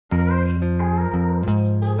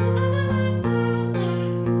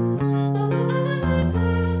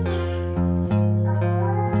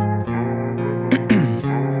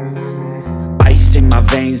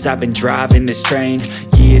years I've been driving this train,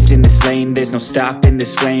 years in this lane, there's no stopping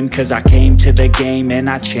this flame. Cause I came to the game and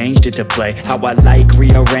I changed it to play how I like,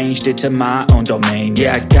 rearranged it to my own domain.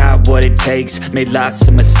 Yeah, I got what it takes, made lots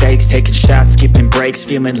of mistakes, taking shots, skipping breaks,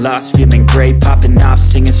 feeling lost, feeling great, popping off,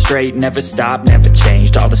 singing straight, never stopped, never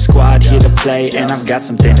changed. All the squad here to play, and I've got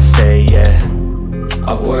something to say, yeah.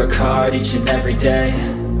 I work hard each and every day,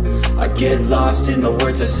 I get lost in the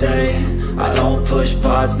words I say. I don't push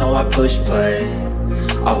pause, no I push play.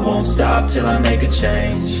 I won't stop till I make a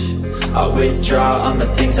change. I withdraw on the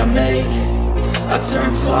things I make. I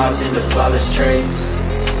turn flaws into flawless traits.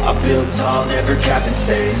 I build tall, never capped in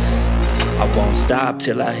space. I won't stop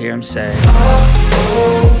till I hear him say, oh,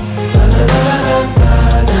 oh, la, la, la,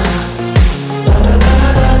 la, la, la.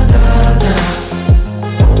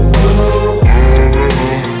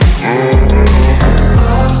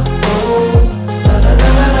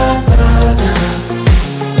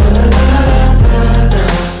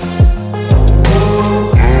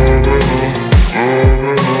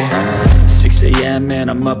 And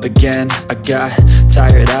I'm up again. I got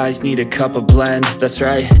tired eyes, need a cup of blend. That's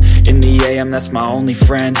right, in the AM, that's my only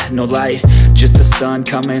friend. No light, just the sun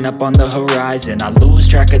coming up on the horizon. I lose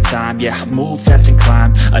track of time, yeah, I move fast and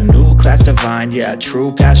climb a new class divine, yeah,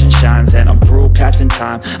 true passion shines. And I'm through passing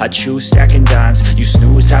time, I choose stacking dimes. You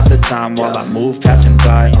snooze half the time while I move passing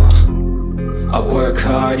by. I work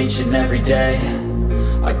hard each and every day,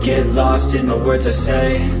 I get lost in the words I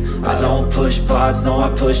say. I don't push pause, no I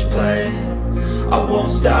push play. I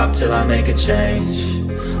won't stop till I make a change.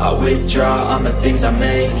 I withdraw on the things I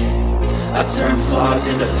make. I turn flaws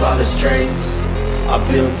into flawless traits. I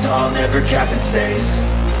build tall, never capped in space.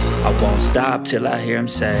 I won't stop till I hear him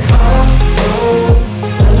say, oh, oh,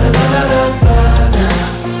 la, la, la, la,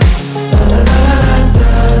 la, la.